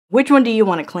Which one do you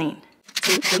want to clean?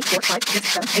 2, 3, 4, 5, 6,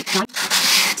 7, 8, 9,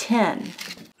 10.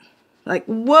 Like,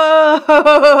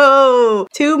 whoa!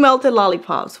 2 melted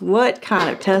lollipops. What kind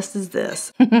of test is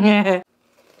this?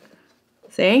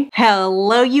 See?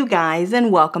 Hello, you guys, and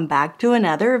welcome back to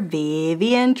another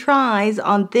Vivian Tries.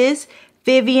 On this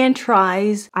Vivian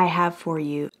Tries, I have for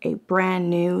you a brand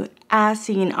new as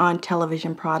seen on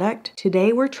television product.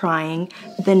 Today we're trying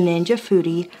the Ninja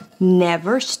Foodi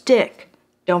Neverstick.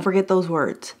 Don't forget those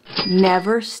words.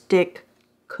 Neverstick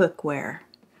Cookware.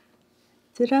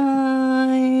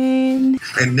 Ta-da!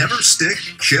 And never stick,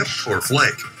 chip, or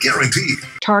flake. Guaranteed.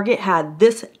 Target had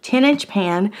this 10-inch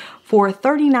pan for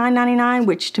 $39.99,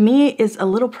 which to me is a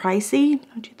little pricey,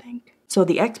 don't you think? So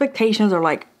the expectations are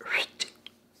like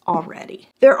already.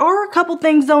 There are a couple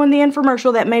things though in the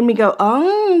infomercial that made me go,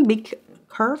 oh, be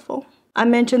careful. I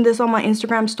mentioned this on my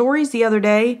Instagram stories the other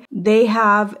day. They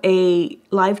have a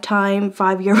lifetime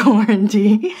 5-year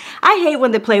warranty. I hate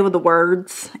when they play with the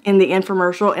words in the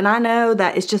infomercial, and I know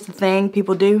that it's just a thing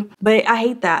people do, but I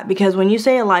hate that because when you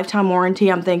say a lifetime warranty,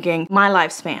 I'm thinking my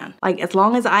lifespan. Like, as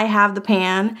long as I have the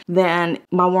pan, then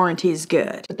my warranty is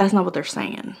good. But that's not what they're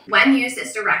saying. When used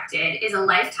as directed is a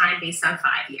lifetime based on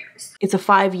 5 years. It's a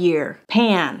 5-year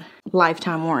pan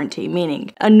lifetime warranty,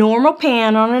 meaning a normal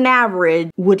pan on an average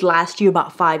would last you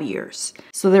about 5 years.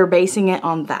 So they're basing it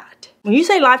on that. When you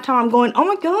say lifetime, I'm going, oh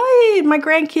my God, my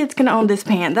grandkids can own this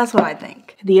pan. That's what I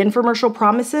think. The infomercial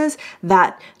promises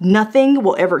that nothing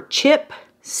will ever chip,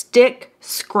 stick,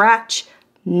 scratch,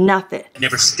 nothing. It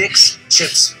never sticks,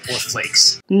 chips, or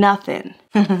flakes. Nothing.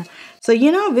 So,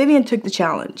 you know, Vivian took the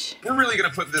challenge. We're really going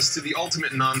to put this to the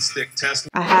ultimate non-stick test.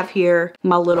 I have here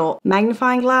my little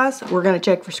magnifying glass. We're going to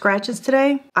check for scratches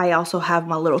today. I also have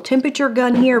my little temperature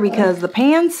gun here because the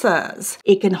pan says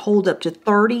it can hold up to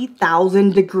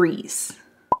 30,000 degrees.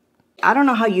 I don't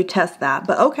know how you test that,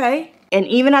 but okay. And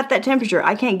even at that temperature,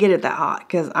 I can't get it that hot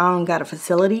because I don't got a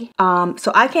facility.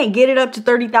 So I can't get it up to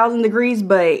 30,000 degrees,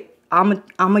 but I'm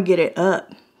gonna get it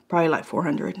up. Probably like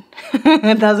 400.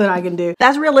 That's what I can do.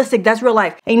 That's realistic. That's real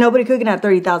life. Ain't nobody cooking at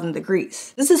 30,000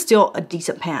 degrees. This is still a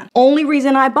decent pan. Only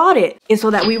reason I bought it is so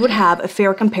that we would have a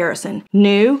fair comparison.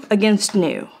 New against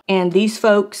new. And these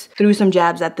folks threw some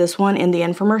jabs at this one in the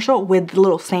infomercial with the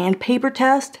little sandpaper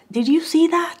test. Did you see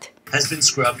that? Has been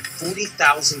scrubbed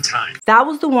 40,000 times. That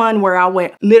was the one where I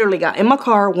literally got in my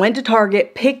car, went to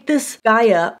Target, picked this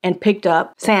guy up, and picked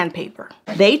up sandpaper.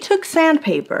 They took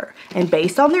sandpaper, and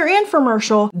based on their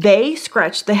infomercial, they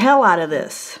scratched the hell out of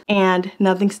this, and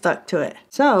nothing stuck to it.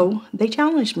 So they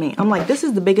challenged me. I'm like, this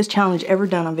is the biggest challenge ever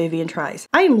done on Vivian Tries.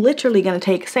 I am literally gonna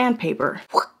take sandpaper,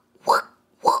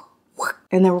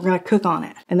 and then we're gonna cook on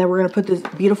it. And then we're gonna put this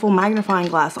beautiful magnifying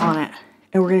glass on it.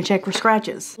 And we're gonna check for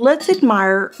scratches. Let's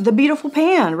admire the beautiful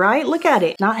pan, right? Look at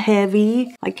it. Not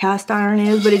heavy like cast iron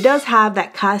is, but it does have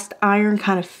that cast iron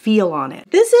kind of feel on it.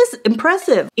 This is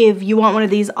impressive. If you want one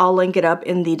of these, I'll link it up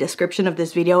in the description of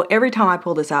this video. Every time I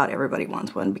pull this out, everybody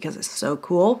wants one because it's so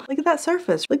cool. Look at that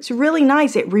surface. Looks really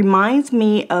nice. It reminds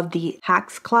me of the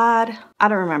Haxclad. I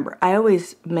don't remember. I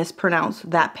always mispronounce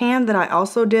that pan that I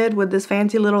also did with this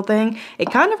fancy little thing.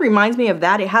 It kind of reminds me of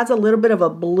that. It has a little bit of a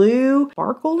blue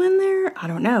sparkle in there. I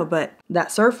don't know, but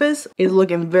that surface is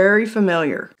looking very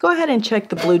familiar. Go ahead and check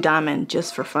the blue diamond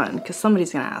just for fun because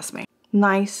somebody's gonna ask me.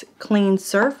 Nice clean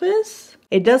surface.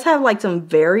 It does have like some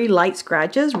very light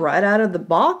scratches right out of the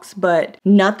box, but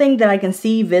nothing that I can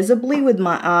see visibly with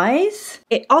my eyes.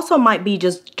 It also might be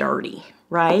just dirty,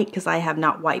 right? Because I have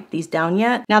not wiped these down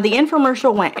yet. Now the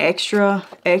infomercial went extra,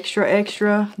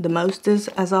 the mostest,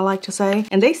 as I like to say.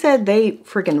 And they said they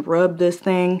freaking rubbed this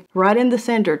thing right in the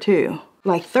center too.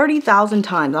 Like 30,000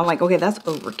 times. I'm like, okay, that's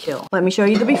overkill. Let me show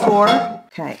you the before.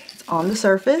 Okay, it's on the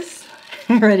surface.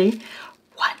 Ready?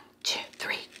 1, 2,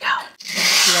 3, go.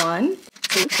 1,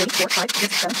 2, 3, 4, 5,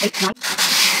 6, 7, 8, 9,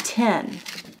 10.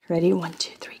 Ready? 1,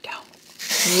 2, 3, go.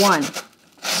 1,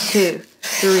 2,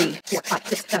 3, 4, 5,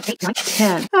 6, 7, 8, 9,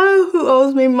 10. Oh, who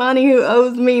owes me money? Who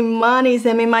owes me money?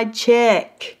 Send me my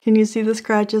check. Can you see the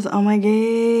scratches? Oh my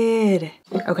God.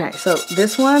 Okay, so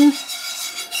this one,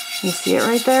 you see it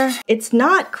right there? It's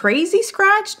not crazy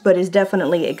scratched, but it's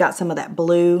definitely, it got some of that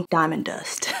blue diamond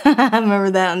dust. I remember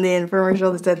that on the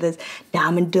infomercial that said this,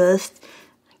 diamond dust.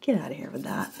 Get out of here with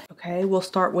that. Okay, we'll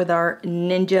start with our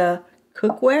Ninja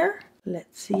Cookware.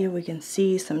 Let's see if we can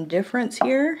see some difference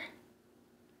here.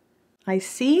 I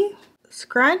see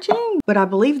scratching, but I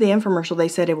believe the infomercial, they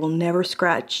said it will never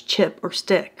scratch, chip, or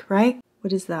stick, right?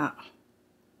 What is that?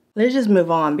 Let's just move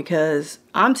on because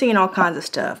I'm seeing all kinds of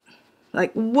stuff.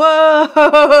 Like,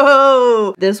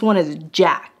 whoa! This one is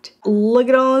jacked. that? Look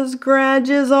at all the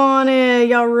scratches on it.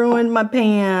 Y'all ruined my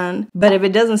pan. But if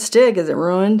it doesn't stick, is it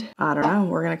ruined? I don't know.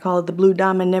 We're gonna call it the Blue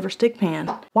Diamond Never Stick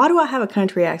pan. Why do I have a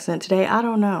country accent today? I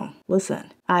don't know.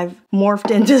 Listen, I've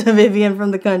morphed into the Vivian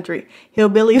from the country.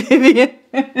 Hillbilly Vivian.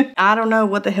 I don't know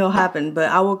what the hell happened, but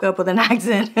I woke up with an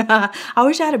accent. I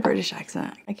wish I had a British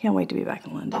accent. I can't wait to be back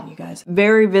in London, you guys.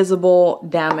 Very visible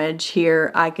damage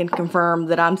here. I can confirm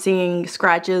that I'm seeing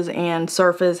scratches and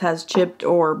surface has chipped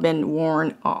or been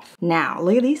worn off. Now,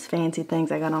 look at these fancy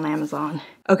things I got on Amazon.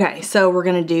 Okay, so we're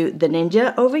gonna do the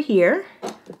Ninja over here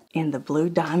and the Blue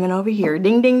Diamond over here.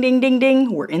 Ding, ding, ding, ding,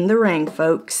 ding. We're in the ring,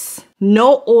 folks.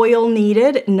 No oil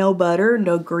needed, no butter,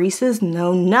 no greases,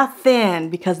 no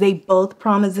nothing, because they both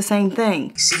promise the same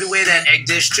thing. See the way that egg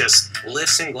dish just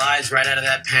lifts and glides right out of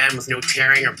that pan with no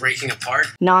tearing or breaking apart?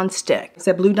 Non-stick.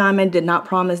 Except Blue Diamond did not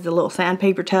promise the little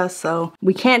sandpaper test, so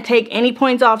we can't take any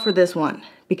points off for this one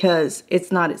because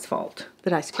it's not its fault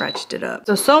that I scratched it up.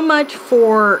 So much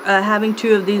for having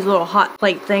two of these little hot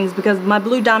plate things because my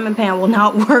Blue Diamond pan will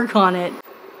not work on it.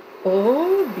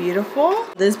 Oh, beautiful.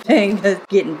 This pan is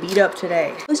getting beat up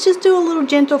today. Let's just do a little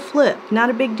gentle flip.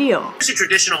 Not a big deal. Here's a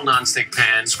traditional nonstick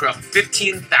pan scrubbed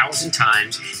 15,000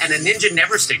 times and a Ninja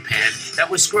Neverstick pan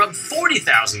that was scrubbed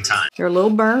 40,000 times. You're a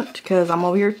little burnt because I'm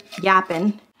over here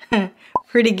yapping.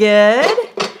 Pretty good.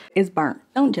 It's burnt.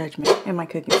 Don't judge me and my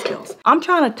cooking skills. I'm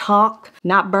trying to talk,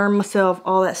 not burn myself,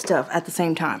 all that stuff at the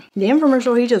same time. The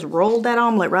infomercial, he just rolled that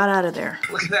omelet right out of there.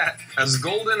 Look at that. As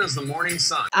golden as the morning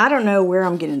sun. I don't know where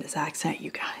I'm getting this accent,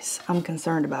 you guys. I'm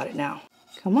concerned about it now.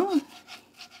 Come on.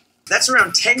 That's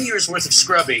around 10 years worth of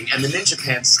scrubbing and the Ninja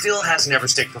pan still has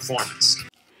Neverstick performance.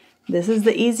 This is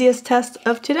the easiest test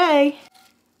of today.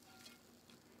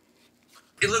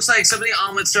 It looks like some of the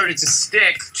omelet started to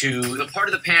stick to the part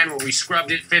of the pan where we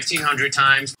scrubbed it 1,500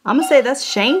 times. I'm gonna say that's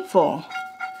shameful.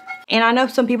 And I know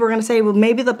some people are gonna say, well,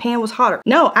 maybe the pan was hotter.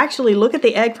 No, actually, look at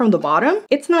the egg from the bottom.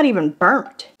 It's not even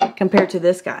burnt compared to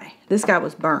this guy. This guy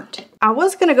was burnt. I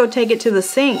was gonna go take it to the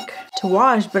sink to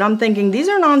wash, but I'm thinking these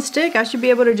are non-stick. I should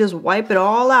be able to just wipe it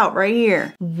all out right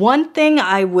here. One thing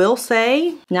I will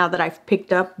say, now that I've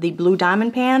picked up the Blue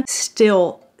Diamond pan,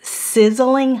 still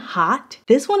sizzling hot.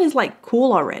 This one is like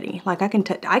cool already. Like I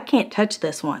can't touch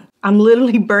this one. I'm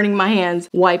literally burning my hands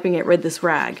wiping it with this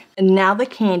rag. And now the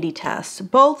candy test.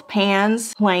 Both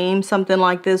pans claim something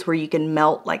like this where you can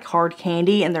melt like hard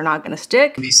candy and they're not gonna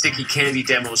stick. These sticky candy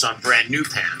demos on brand new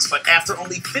pans, but after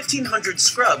only 1,500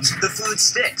 scrubs, the food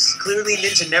sticks. Clearly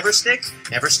Ninja Neverstick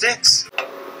never sticks.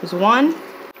 There's one,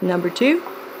 number two.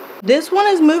 This one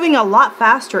is moving a lot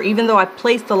faster even though I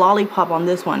placed the lollipop on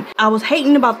this one. I was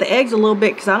hating about the eggs a little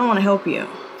bit because I don't want to help you.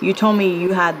 You told me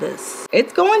you had this.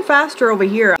 It's going faster over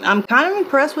here. I'm kind of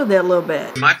impressed with it a little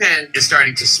bit. My pan is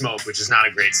starting to smoke, which is not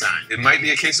a great sign. It might be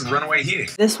a case of runaway heating.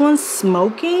 This one's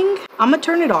smoking. I'm gonna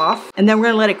turn it off and then we're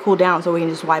gonna let it cool down so we can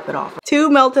just wipe it off. 2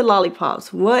 melted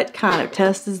lollipops. What kind of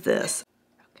test is this?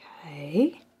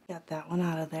 Okay. Got that one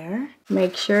out of there.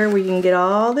 Make sure we can get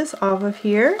all this off of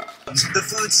here. The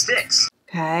food sticks.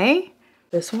 Okay,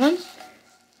 this one.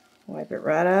 Wipe it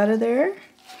right out of there.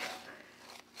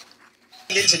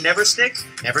 Ninja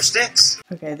Neverstick never sticks.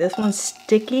 Okay, this one's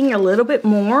sticking a little bit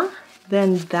more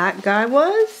than that guy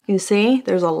was. You see,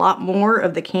 there's a lot more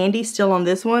of the candy still on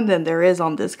this one than there is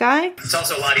on this guy. It's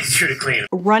also a lot easier to clean.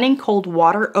 Running cold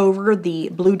water over the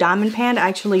Blue Diamond pan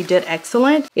actually did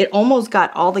excellent. It almost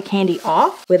got all the candy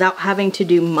off without having to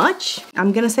do much.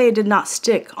 I'm gonna say it did not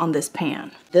stick on this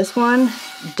pan. This one,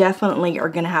 definitely are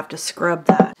gonna have to scrub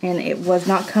that. And it was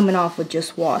not coming off with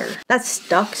just water. That's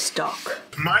stuck.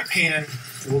 My pan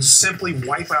will simply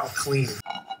wipe out clean.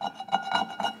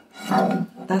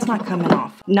 That's not coming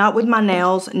off. Not with my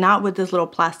nails, not with this little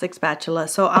plastic spatula.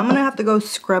 So I'm gonna have to go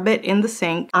scrub it in the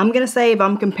sink. I'm gonna say if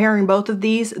I'm comparing both of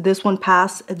these, this one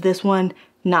passed, this one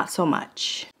not so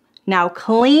much. Now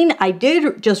clean, I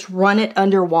did just run it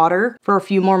under water for a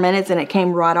few more minutes and it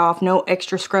came right off. No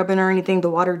extra scrubbing or anything. The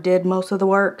water did most of the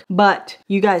work, but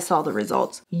you guys saw the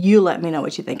results. You let me know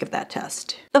what you think of that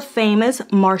test. The famous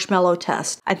marshmallow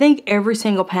test. I think every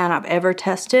single pan I've ever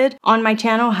tested on my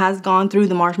channel has gone through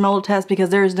the marshmallow test because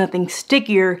there is nothing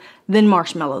stickier than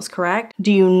marshmallows, correct?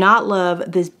 Do you not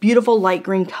love this beautiful light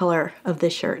green color of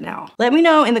this shirt now? Let me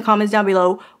know in the comments down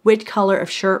below which color of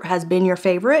shirt has been your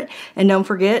favorite. And don't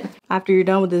forget, after you're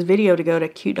done with this video, to go to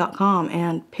cute.com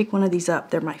and pick one of these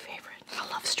up. They're my favorite.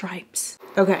 I love stripes.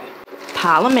 Okay,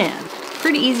 pile them in.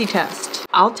 Pretty easy test.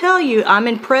 I'll tell you, I'm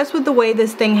impressed with the way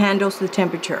this thing handles the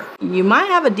temperature. You might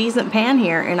have a decent pan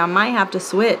here and I might have to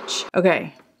switch.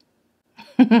 Okay.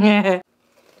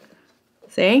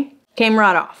 See? Came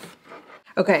right off.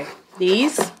 Okay,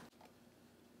 these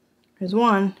There's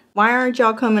one. Why aren't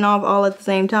y'all coming off all at the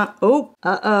same time? Oh,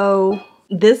 uh-oh.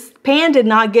 This pan did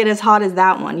not get as hot as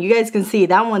that one. You guys can see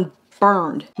that one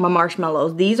burned my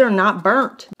marshmallows. These are not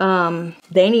burnt.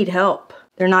 They need help.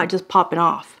 They're not just popping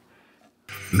off.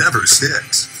 Never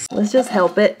sticks. Let's just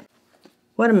help it.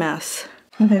 What a mess.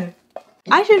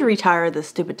 I should retire this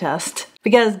stupid test.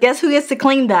 Because guess who gets to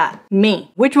clean that?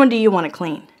 Me. Which one do you want to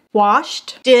clean?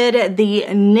 Washed. Did the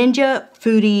Ninja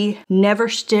Foodi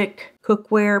NeverStick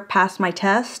Cookware pass my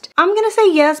test? I'm gonna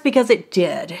say yes because it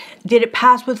did. Did it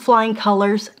pass with flying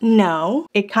colors? No.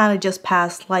 It kind of just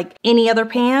passed like any other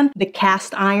pan. The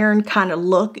cast iron kind of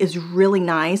look is really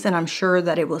nice, and I'm sure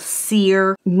that it will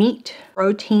sear meat,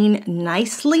 protein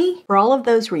nicely. For all of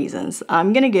those reasons,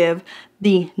 I'm gonna give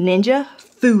the Ninja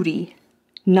Foodi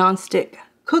nonstick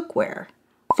cookware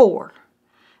 4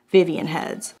 Vivian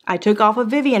heads. I took off a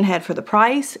Vivian head for the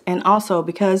price and also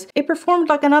because it performed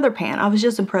like another pan. I was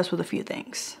just impressed with a few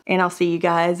things. And I'll see you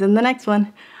guys in the next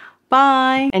one.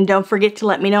 Bye. And don't forget to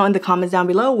let me know in the comments down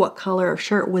below what color of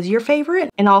shirt was your favorite.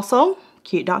 And also,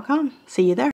 cute.com. See you there.